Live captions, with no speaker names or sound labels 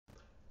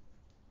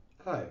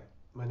Hi,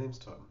 my name's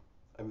Tom.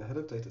 I'm the head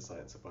of data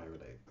science at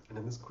Biorelate, and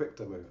in this quick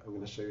demo, I'm going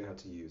to show you how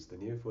to use the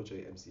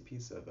Neo4j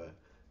MCP server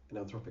in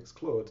Anthropic's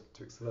Claude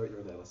to accelerate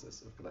your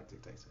analysis of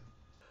galactic data.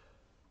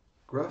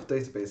 Graph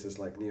databases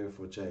like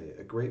Neo4j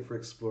are great for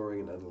exploring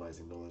and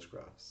analyzing knowledge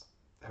graphs.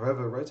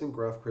 However, writing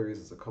graph queries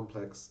is a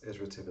complex,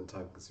 iterative, and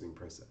time-consuming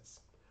process.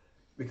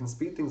 We can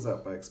speed things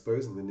up by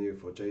exposing the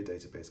Neo4j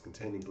database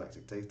containing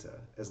galactic data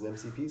as an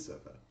MCP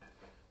server.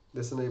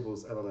 This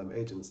enables LLM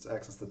agents to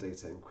access the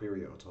data and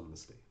query it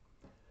autonomously.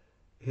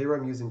 Here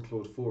I'm using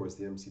Claude 4 as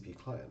the MCP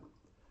client.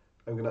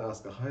 I'm going to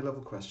ask a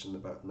high-level question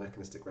about the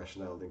mechanistic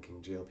rationale linking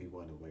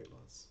GLP-1 and weight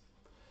loss.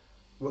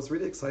 What's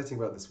really exciting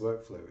about this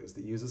workflow is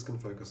that users can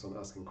focus on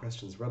asking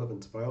questions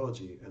relevant to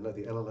biology and let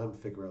the LLM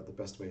figure out the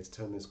best way to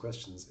turn those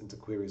questions into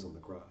queries on the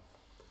graph.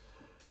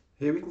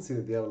 Here we can see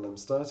that the LLM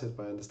started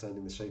by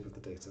understanding the shape of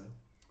the data,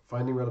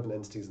 finding relevant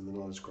entities in the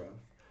knowledge graph,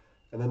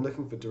 and then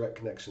looking for direct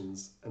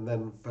connections and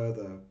then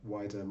further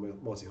wider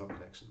multi-hop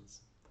connections.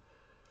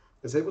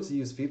 It's able to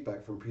use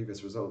feedback from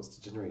previous results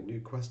to generate new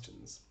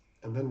questions,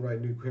 and then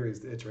write new queries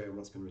that iterate on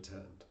what's been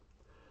returned.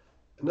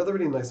 Another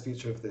really nice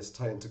feature of this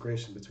tight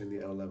integration between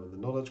the LLM and the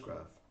knowledge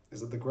graph is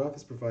that the graph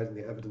is providing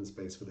the evidence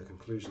base for the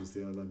conclusions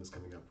the LLM is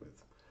coming up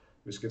with,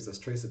 which gives us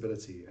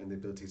traceability and the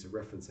ability to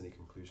reference any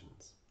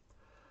conclusions.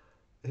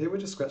 Here we're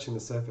just scratching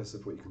the surface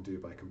of what you can do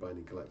by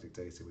combining galactic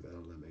data with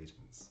LLM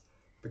agents.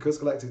 Because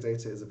galactic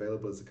data is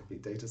available as a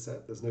complete data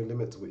set, there's no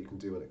limit to what you can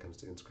do when it comes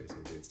to integrating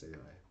against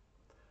AI.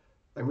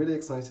 I'm really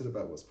excited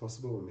about what's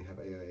possible when we have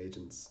AI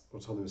agents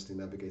autonomously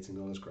navigating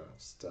knowledge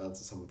graphs to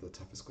answer some of the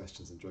toughest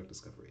questions in drug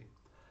discovery.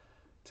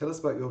 Tell us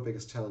about your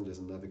biggest challenges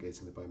in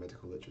navigating the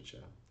biomedical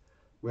literature.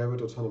 Where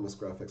would autonomous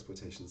graph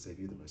exploitation save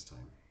you the most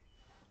time?